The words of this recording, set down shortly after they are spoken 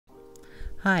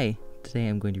Hi, today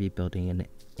I'm going to be building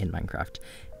in Minecraft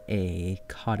a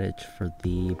cottage for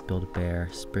the Build-A-Bear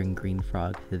Spring Green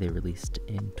Frog that they released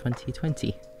in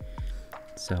 2020.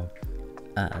 So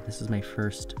this is my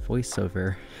first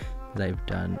voiceover that I've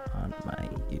done on my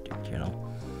YouTube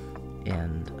channel,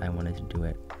 and I wanted to do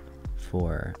it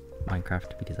for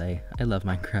Minecraft because I love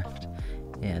Minecraft,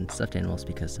 and stuffed animals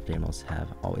because stuffed animals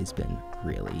have always been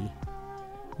really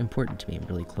important to me and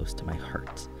really close to my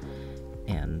heart.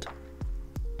 And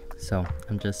so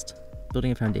I'm just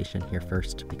building a foundation here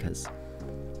first because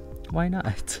why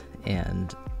not?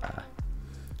 And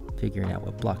figuring out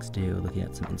what blocks do, looking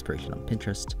at some inspiration on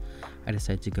Pinterest. I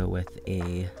decided to go with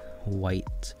a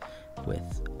white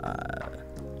with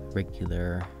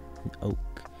regular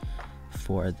oak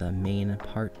for the main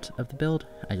part of the build.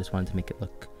 I just wanted to make it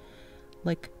look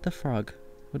like the frog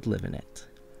would live in it.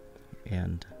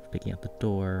 And picking out the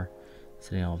door,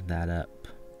 setting all of that up.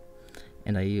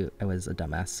 And I was a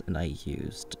dumbass and I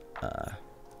used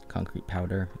concrete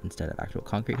powder instead of actual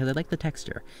concrete because I like the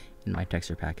texture. In my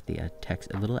texture pack, the a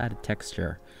little added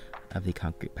texture of the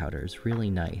concrete powder is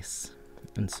really nice.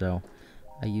 And so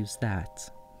I used that,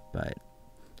 but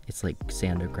it's like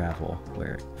sand or gravel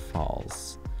where it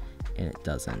falls and it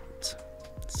doesn't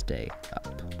stay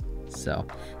up. So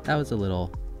that was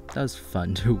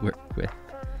fun to work with.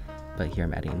 But here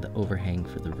I'm adding the overhang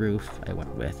for the roof. I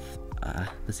went with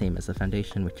the same as the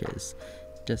foundation, which is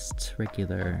just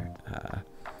regular,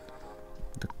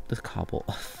 the cobble,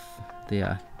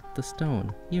 the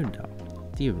stone, you know,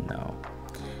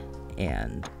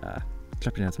 and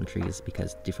chopping down some trees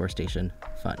because deforestation,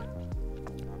 fun.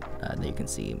 There you can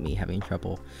see me having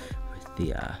trouble with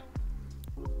the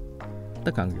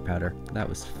concrete powder. That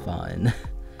was fun.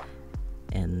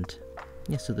 And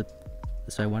yeah, so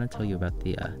I want to tell you about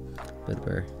the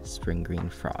Build-A-Bear Spring Green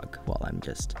Frog while I'm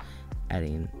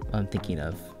thinking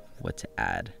of what to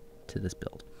add to this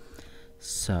build.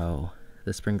 So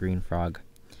the Spring Green Frog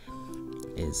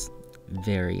is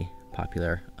very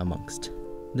popular amongst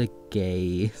the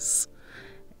gays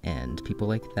and people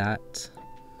like that.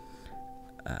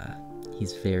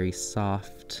 He's very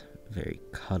soft, very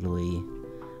cuddly.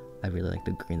 I really like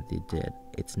the green that they did.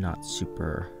 It's not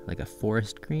super like a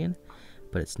forest green,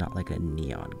 but it's not like a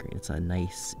neon green. It's a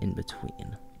nice in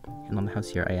between. And on the house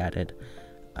here, I added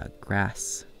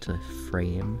grass to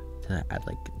frame to add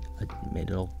like a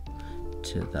middle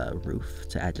to the roof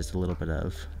to add just a little bit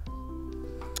of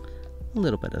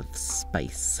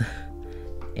spice.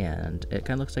 And it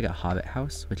kind of looks like a hobbit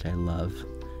house, which I love.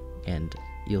 And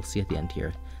you'll see at the end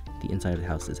here, the inside of the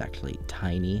house is actually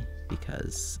tiny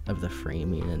because of the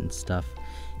framing and stuff.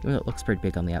 Even though it looks pretty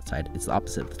big on the outside, it's the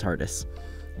opposite of the TARDIS.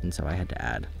 And so I had to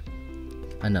add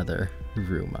another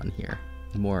room on here.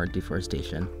 More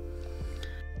deforestation.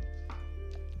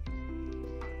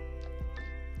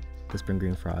 The Spring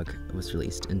Green Frog was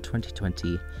released in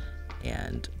 2020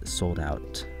 and sold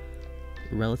out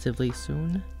relatively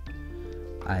soon.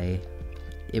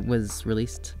 It was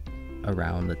released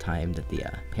around the time that the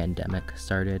pandemic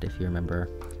started, if you remember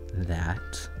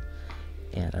that.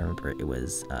 And I remember it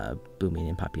was booming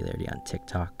in popularity on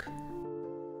TikTok.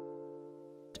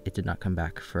 It did not come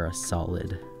back for a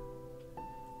solid,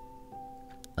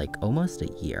 like, almost a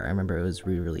year. I remember it was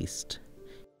re-released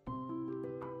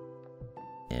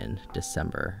in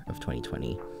December of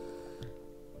 2020.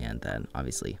 And then,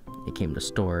 obviously, it came to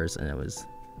stores, and it was,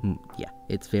 yeah,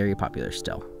 it's very popular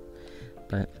still.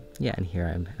 But, yeah, and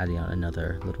here I'm adding on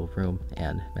another little room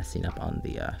and messing up on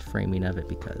the framing of it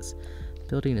because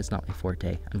building is not my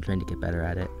forte. I'm trying to get better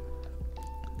at it.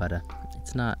 But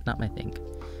it's not my thing.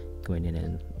 Going in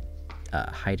and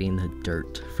hiding the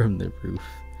dirt from the roof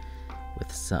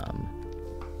with some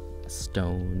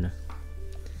stone,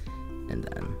 and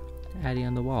then adding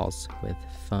on the walls with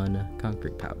fun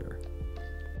concrete powder.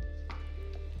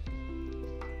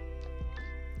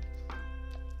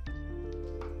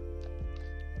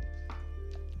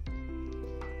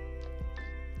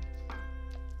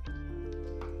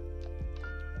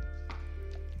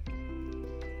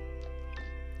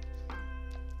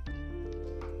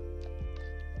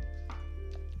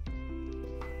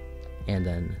 And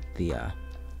then the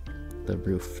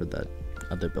roof for the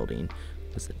other building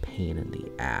was a pain in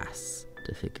the ass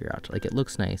to figure out. Like, it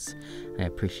looks nice, I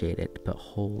appreciate it, but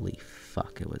holy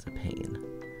fuck, it was a pain.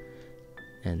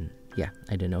 And yeah,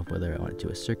 I didn't know whether I wanted to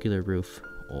do a circular roof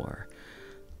or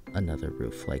another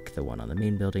roof like the one on the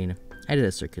main building. I did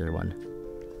a circular one.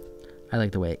 I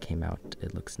like the way it came out.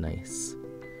 It looks nice.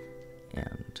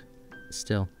 And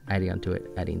still adding onto it,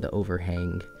 adding the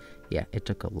overhang. Yeah, it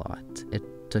took a lot. It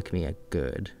took me a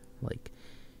good, like,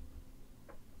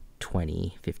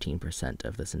 20-15%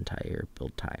 of this entire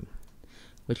build time.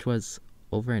 which was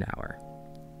over an hour,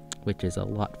 which is a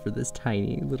lot for this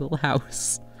tiny little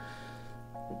house.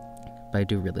 But I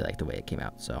do really like the way it came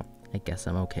out, so I guess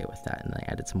I'm okay with that. And I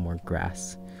added some more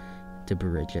grass to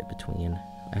bridge it between.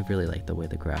 I really like the way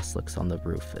the grass looks on the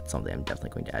roof. It's something I'm definitely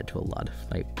going to add to a lot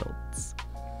of my builds.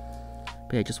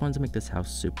 But yeah, I just wanted to make this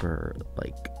house super,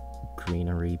 like,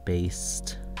 greenery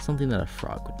based. Something that a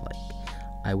frog would like.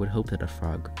 I would hope that a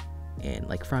frog, and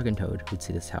like Frog and Toad, would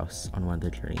see this house on one of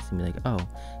their journeys and be like, oh,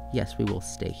 yes, we will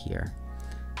stay here.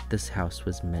 This house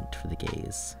was meant for the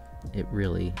gays. It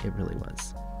really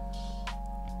was.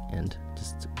 And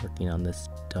just working on this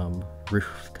dumb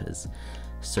roof, because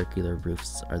circular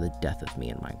roofs are the death of me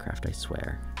in Minecraft, I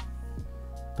swear.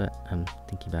 But I'm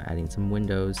thinking about adding some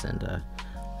windows, and I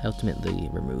ultimately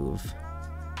remove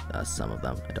some of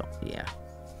them.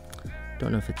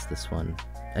 Don't know if it's this one.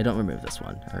 I don't remove this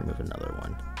one. I remove another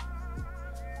one.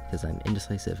 Because I'm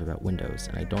indecisive about windows,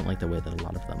 and I don't like the way that a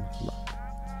lot of them look.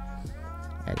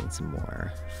 Adding some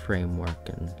more framework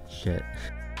and shit.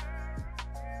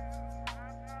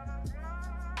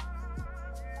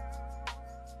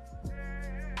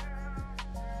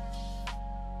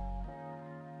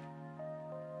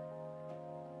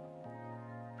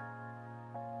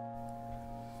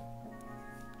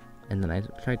 And then I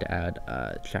tried to add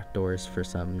trapdoors for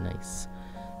some nice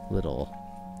little,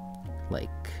 like,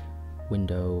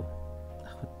 window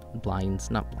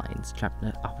blinds, not blinds,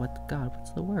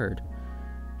 what's the word?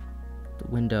 The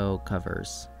window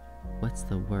covers. What's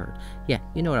the word? Yeah,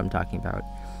 you know what I'm talking about.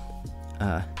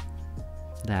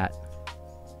 That.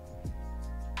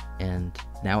 And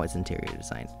now it's interior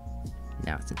design.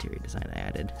 I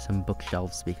added some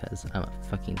bookshelves because I'm a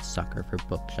fucking sucker for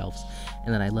bookshelves.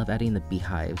 And then I love adding the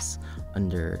beehives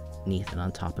underneath and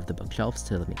on top of the bookshelves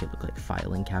to make it look like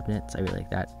filing cabinets. I really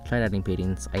like that. Tried adding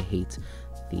paintings. I hate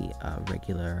the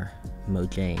regular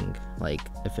Mojang, like,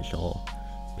 official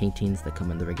paintings that come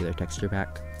in the regular texture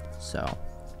pack. So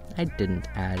I didn't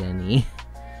add any.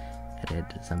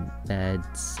 Added some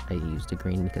beds. I used a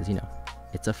green because, you know,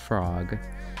 it's a frog.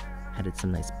 Added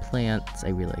some nice plants. I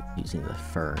really like using the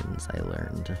ferns, I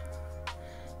learned.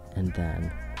 And then,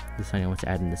 deciding what to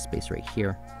add in this space right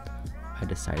here, I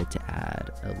decided to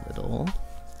add a little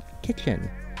kitchen.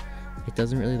 It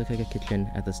doesn't really look like a kitchen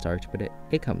at the start, but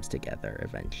it comes together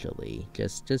eventually.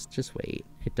 Just wait.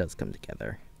 It does come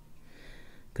together.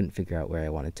 Couldn't figure out where I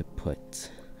wanted to put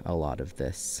a lot of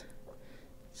this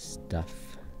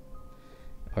stuff,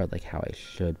 or like how I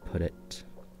should put it.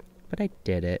 But I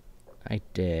did it.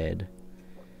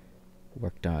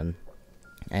 Worked on.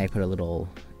 I put a little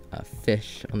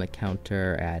fish on the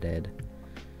counter, added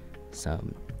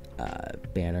some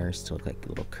banners to look like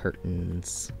little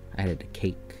curtains. I added a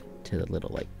cake to the little,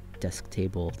 like, desk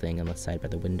table thing on the side by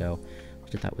the window,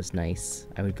 which I thought was nice.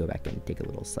 I would go back and take a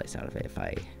little slice out of it if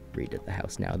I redid the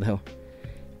house now, though.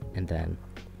 And then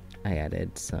I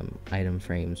added some item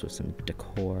frames with some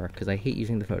decor, because I hate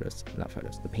using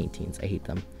the paintings. I hate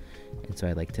them. And so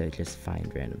I like to just find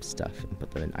random stuff and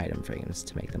put them in item frames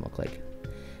to make them look like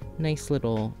nice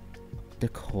little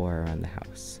decor around the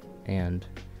house. And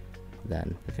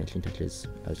then the finishing touches,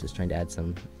 I was just trying to add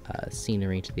some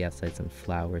scenery to the outside, some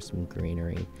flowers, some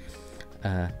greenery.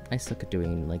 I suck at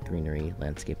doing, like, greenery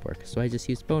landscape work, so I just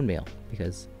used bone meal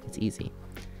because it's easy.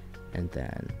 And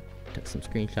then took some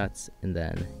screenshots, and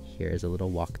then here's a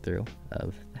little walkthrough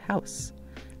of the house.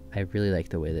 I really like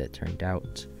the way that it turned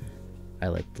out. I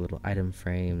like the little item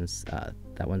frames.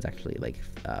 That one's actually like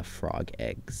frog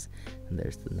eggs. And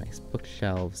there's the nice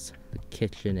bookshelves, the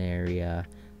kitchen area,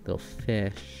 little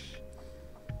fish.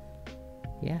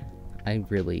 Yeah, I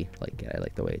really like it. I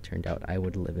like the way it turned out. I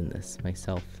would live in this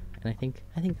myself. And I think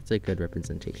it's a good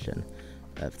representation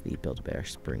of the Build-A-Bear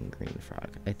Spring Green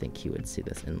Frog. I think he would see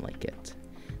this and like it.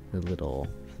 The little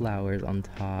flowers on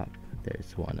top.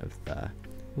 There's one of the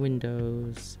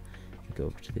windows. Go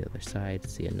over to the other side,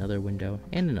 see another window,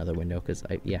 and another window, because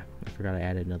I forgot I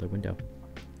added another window.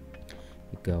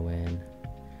 You go in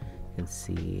and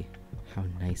see how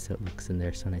nice it looks in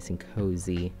there, so nice and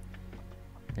cozy.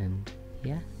 And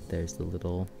yeah, there's the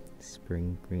little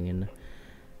spring green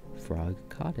frog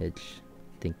cottage.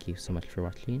 Thank you so much for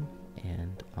watching,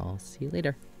 and I'll see you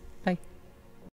later. Bye.